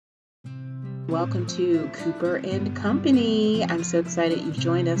Welcome to Cooper and Company. I'm so excited you've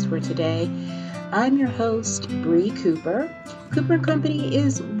joined us for today. I'm your host, Bree Cooper. Cooper and Company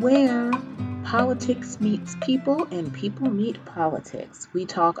is where politics meets people and people meet politics. We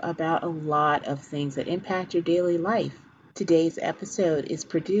talk about a lot of things that impact your daily life. Today's episode is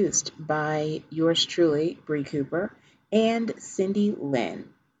produced by yours truly, Bree Cooper, and Cindy Lynn.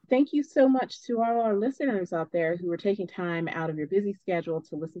 Thank you so much to all our listeners out there who are taking time out of your busy schedule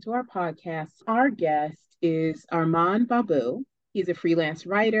to listen to our podcast. Our guest is Armand Babu. He's a freelance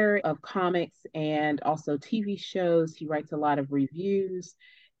writer of comics and also TV shows. He writes a lot of reviews.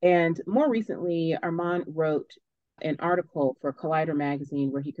 And more recently, Armand wrote an article for Collider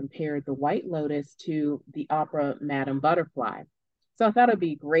magazine where he compared The White Lotus to the opera Madame Butterfly. So I thought it'd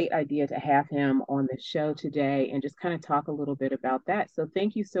be a great idea to have him on the show today and just kind of talk a little bit about that. So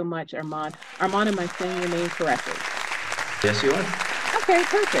thank you so much, Armand. Armand, am I saying your name correctly? Yes, you are. Okay,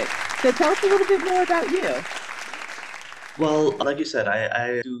 perfect. So tell us a little bit more about you. Well, like you said,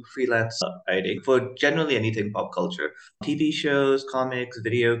 I do freelance writing for generally anything pop culture, TV shows, comics,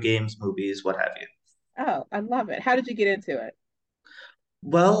 video games, movies, what have you. Oh, I love it. How did you get into it?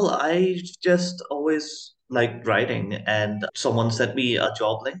 Well, I just always liked writing, and someone sent me a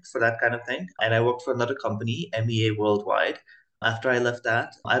job link for that kind of thing. And I worked for another company, MEA Worldwide. After I left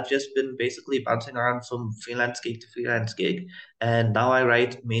that, I've just been basically bouncing around from freelance gig to freelance gig. And now I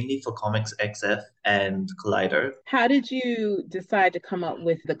write mainly for Comics XF and Collider. How did you decide to come up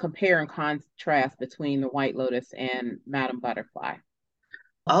with the compare and contrast between the White Lotus and Madame Butterfly?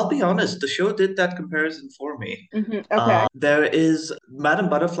 I'll be honest, the show did that comparison for me. Okay. There is Madame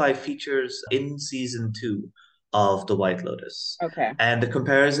Butterfly features in season two of The White Lotus. Okay. And the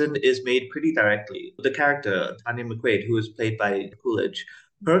comparison is made pretty directly. The character, Tanya McQuaid, who is played by Coolidge,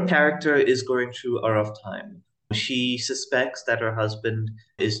 her character is going through a rough time. She suspects that her husband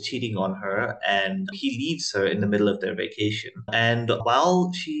is cheating on her and he leaves her in the middle of their vacation. And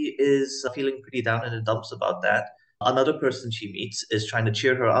while she is feeling pretty down in the dumps about that, another person she meets is trying to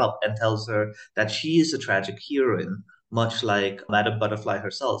cheer her up and tells her that she is a tragic heroine, much like Madame Butterfly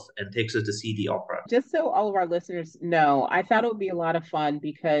herself, and takes her to see the opera. Just so all of our listeners know, I thought it would be a lot of fun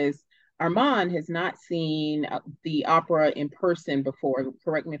because Armand has not seen the opera in person before.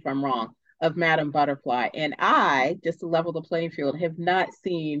 Correct me if I'm wrong. Of Madame Butterfly. And I, just to level the playing field, have not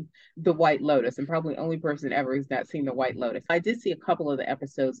seen The White Lotus. I'm probably the only person ever who's not seen The White Lotus. I did see a couple of the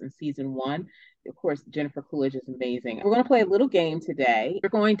episodes in season one. Of course, Jennifer Coolidge is amazing. We're going to play a little game today. We're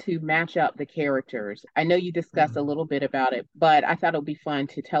going to match up the characters. I know you discussed a little bit about it, but I thought it would be fun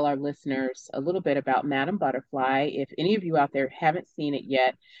to tell our listeners a little bit about Madame Butterfly. If any of you out there haven't seen it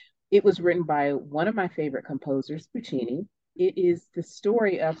yet, it was written by one of my favorite composers, Puccini. It is the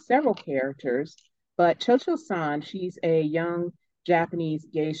story of several characters, but Cho-Cho-san, she's a young Japanese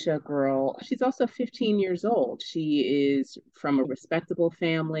geisha girl. She's also 15 years old. She is from a respectable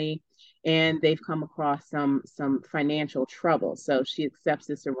family and they've come across some financial trouble. So she accepts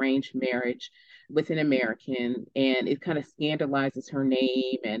this arranged marriage with an American and it kind of scandalizes her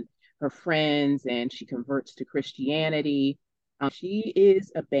name and her friends and she converts to Christianity. She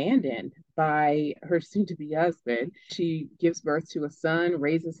is abandoned by her soon to be husband. She gives birth to a son,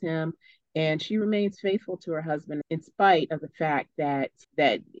 raises him, and she remains faithful to her husband in spite of the fact that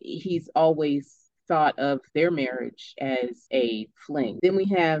he's always thought of their marriage as a fling. Then we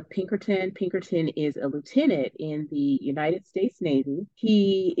have Pinkerton. Pinkerton is a lieutenant in the United States Navy.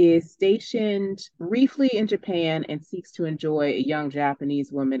 He is stationed briefly in Japan and seeks to enjoy a young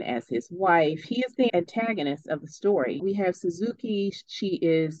Japanese woman as his wife. He is the antagonist of the story. We have Suzuki. She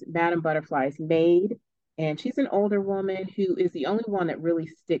is Madame Butterfly's maid, and she's an older woman who is the only one that really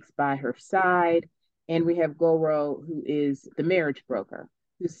sticks by her side. And we have Goro, who is the marriage broker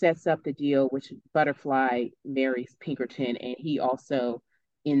who sets up the deal, which Butterfly marries Pinkerton, and he also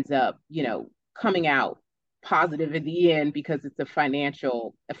ends up, coming out positive in the end because it's a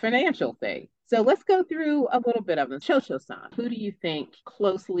financial thing. So let's go through a little bit of them. Cho-Cho-san, who do you think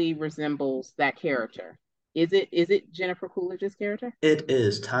closely resembles that character? Is it Jennifer Coolidge's character? It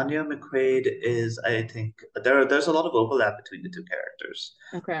is. Tanya McQuaid is, I think, there's a lot of overlap between the two characters.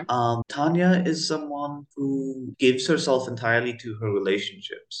 Okay. Tanya is someone who gives herself entirely to her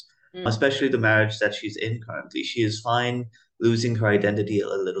relationships, Mm. especially the marriage that she's in currently. She is fine losing her identity a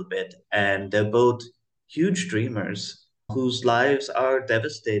little bit, and they're both huge dreamers whose lives are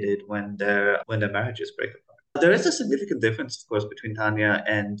devastated when their marriages break apart. There is a significant difference, of course, between Tanya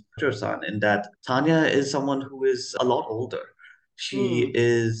and Josan in that Tanya is someone who is a lot older.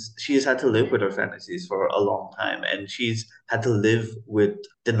 Mm. She has had to live with her fantasies for a long time, and she's had to live with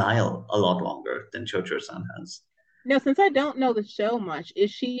denial a lot longer than Cho-Cho-san has. Now, since I don't know the show much,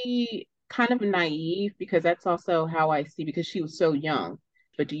 is she kind of naive because that's also how I see because she was so young.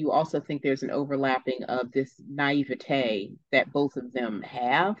 But do you also think there's an overlapping of this naivete that both of them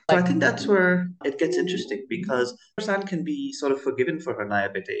have? So I Like, think that's where it gets interesting because San can be sort of forgiven for her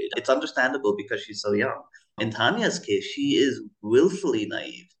naivete. It's understandable because she's so young. In Tanya's case, she is willfully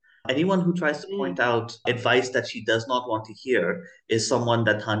naive. Anyone who tries to point mm, out advice that she does not want to hear is someone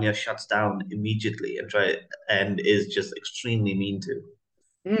that Tanya shuts down immediately and is just extremely mean to.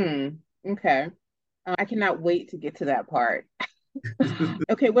 okay. I cannot wait to get to that part.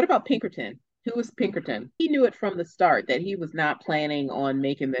 Okay, what about Pinkerton? Who was Pinkerton? He knew it from the start that he was not planning on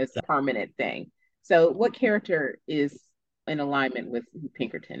making this a permanent thing. So, what character is in alignment with who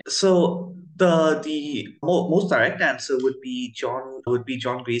Pinkerton is? So the most direct answer would be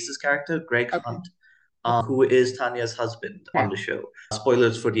John Grace's character, Greg Okay. Hunt, who is Tanya's husband on Okay. the show.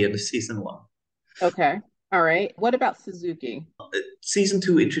 Spoilers for the end of season 1. Okay. All right. What about Suzuki? Season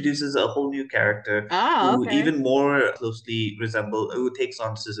 2 introduces a whole new character Ah, who okay. even more closely resemble who takes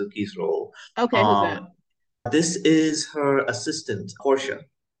on Suzuki's role. Okay, who's that? Um, this is her assistant, Portia.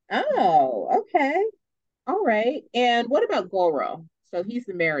 Oh, okay. All right. And what about Goro? So he's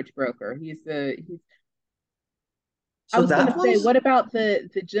the marriage broker. He's I So was gonna that say, was what about the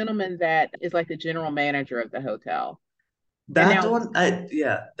gentleman that is like the general manager of the hotel? And that now, one.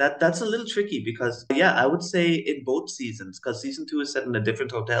 That's a little tricky because yeah, I would say in both seasons because season 2 is set in a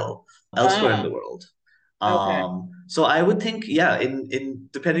different hotel elsewhere in ah, the world. okay. So I would think, yeah, in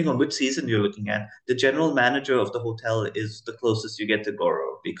depending on which season you're looking at, the general manager of the hotel is the closest you get to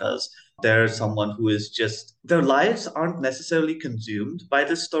Goro because they're someone who is just their lives aren't necessarily consumed by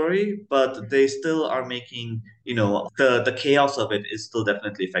this story, but they still are making, the chaos of it is still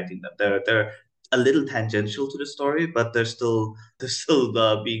definitely affecting them. They're a little tangential to the story, but they're still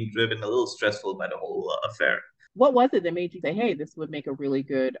being driven a little stressful by the whole affair. What was it that made you say, hey, this would make a really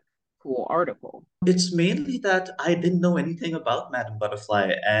good, cool article? It's mainly that I didn't know anything about Madame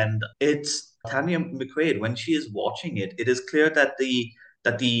Butterfly, and it's Tanya McQuaid. When she is watching it, it is clear that the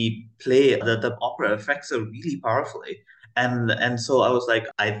opera affects her really powerfully. And so I was like,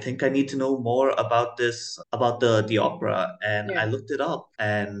 I think I need to know more about this, about the opera. And I Yeah. looked it up,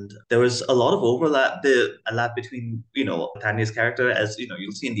 and there was a lot of a lap between, Tanya's character, as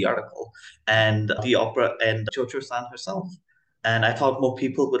you'll see in the article, and the opera and Cho-Cho-san herself. And I thought more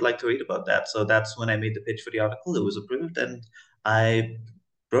people would like to read about that. So that's when I made the pitch for the article. It was approved and I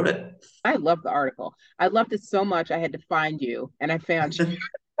wrote it. I love the article. I loved it so much I had to find you and I found you.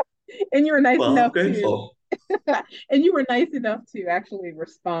 And you were nice Well, I'm enough to grateful. and you were nice enough to actually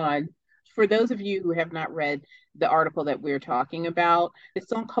respond. For those of you who have not read the article that we're talking about,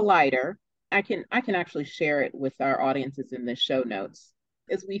 it's on Collider. I can actually share it with our audiences in the show notes.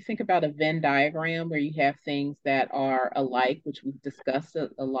 As we think about a Venn diagram where you have things that are alike, which we've discussed a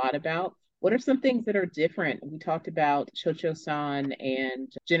lot about, what are some things that are different? We talked about Cho-Cho-san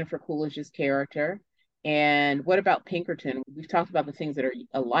and Jennifer Coolidge's character. And what about Pinkerton? We've talked about the things that are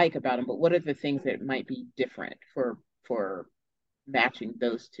alike about him, but what are the things that might be different for matching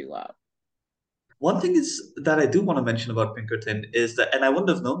those two up? One thing is that I do want to mention about Pinkerton is that, and I wouldn't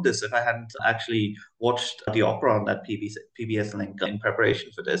have known this if I hadn't actually watched the opera on that PBS link in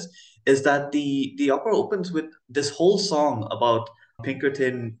preparation for this, is that the opera opens with this whole song about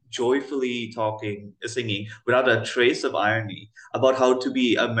Pinkerton joyfully singing without a trace of irony about how to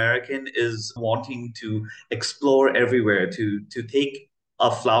be American is wanting to explore everywhere, to take a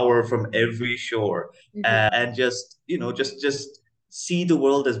flower from every shore, Mm-hmm. and just, just see the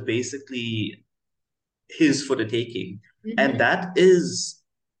world as basically his for the taking. And Mm-hmm. that is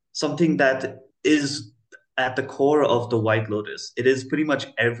something that is at the core of the White Lotus. It is pretty much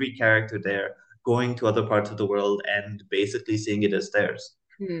every character there going to other parts of the world and basically seeing it as theirs.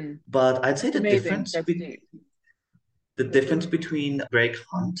 Hmm. But I'd say That's amazing. That's deep. the difference between Greg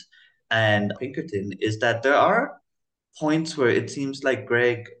Hunt and Pinkerton is that there are points where it seems like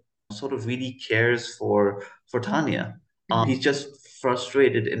Greg sort of really cares for Tanya. He's just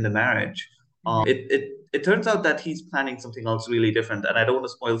frustrated in the marriage. Mm-hmm. It turns out that he's planning something else really different, and I don't want to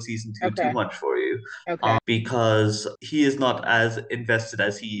spoil season 2 too Okay. much for you, Okay. because he is not as invested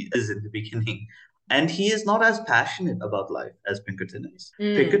as he is in the beginning. And he is not as passionate about life as Pinkerton is.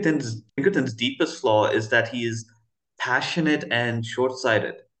 Mm. Pinkerton's deepest flaw is that he is passionate and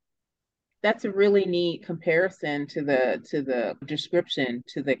short-sighted. That's a really neat comparison to the description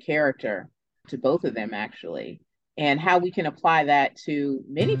to the character, to both of them actually, and how we can apply that to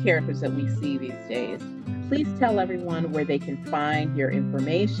many characters that we see these days. please tell everyone where they can find your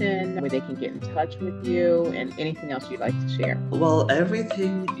information, where they can get in touch with you, and anything else you'd like to share. Well,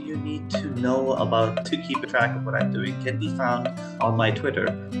 everything you need to know about to keep track of what I'm doing can be found on my Twitter.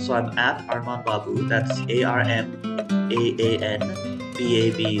 So I'm at Arman Babu. That's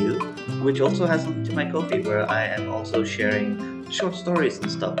ARMAANBABU, which also has a link to my Ko-fi, where I am also sharing short stories and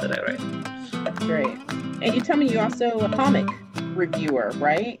stuff that I write. That's great. And you tell me you're also a comic reviewer,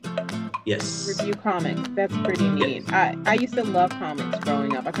 right? Yes. Review comics. That's pretty neat. Yes. I used to love comics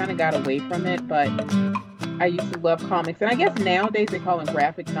growing up. I kind of got away from it, but I used to love comics. And I guess nowadays they call them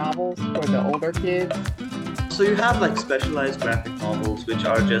graphic novels for the older kids. So you have like specialized graphic novels, which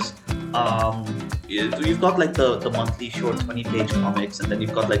are just you've got like the monthly short 20-page comics, and then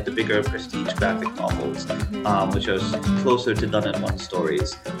you've got like the bigger prestige graphic novels, which are closer to done-in-one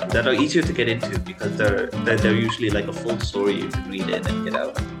stories that are easier to get into because they're usually like a full story you can read in and get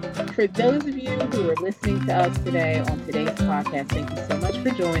out. For those of you who are listening to us today on today's podcast, thank you so much for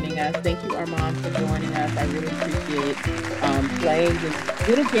joining us. Thank you, Arman, for joining us. I really appreciate playing this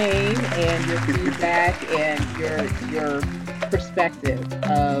little game and your feedback and your perspective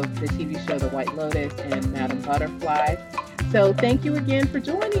of the TV show The White Lotus and Madam Butterfly. So thank you again for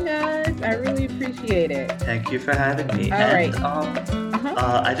joining us. I really appreciate it. Thank you for having me. All right.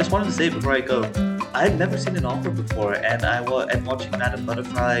 I just wanted to say before I go, I had never seen an opera before, and watching Madam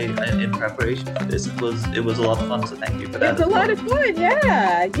Butterfly in preparation for this, it was a lot of fun. So thank you for that. It's a lot of fun,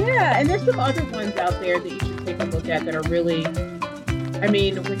 yeah. And there's some other ones out there that you should take a look at that are really. I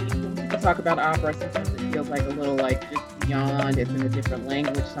mean, when people talk about opera, sometimes it feels like a little like just beyond. It's in a different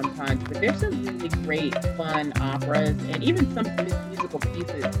language sometimes, but there's some really great, fun operas, and even some musical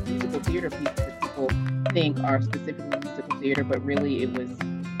theater pieces that people think are specifically musical theater, but really it was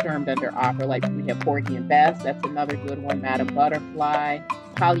termed under opera. Like we have Porgy and Bess, that's another good one. Madam Butterfly,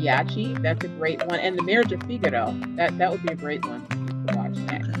 Pagliacci, that's a great one, and The Marriage of Figaro. That would be a great one to watch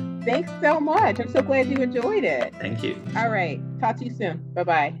next. Thanks so much. I'm so glad you enjoyed it. Thank you. All right. Talk to you soon.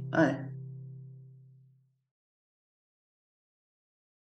 Bye-bye. Bye.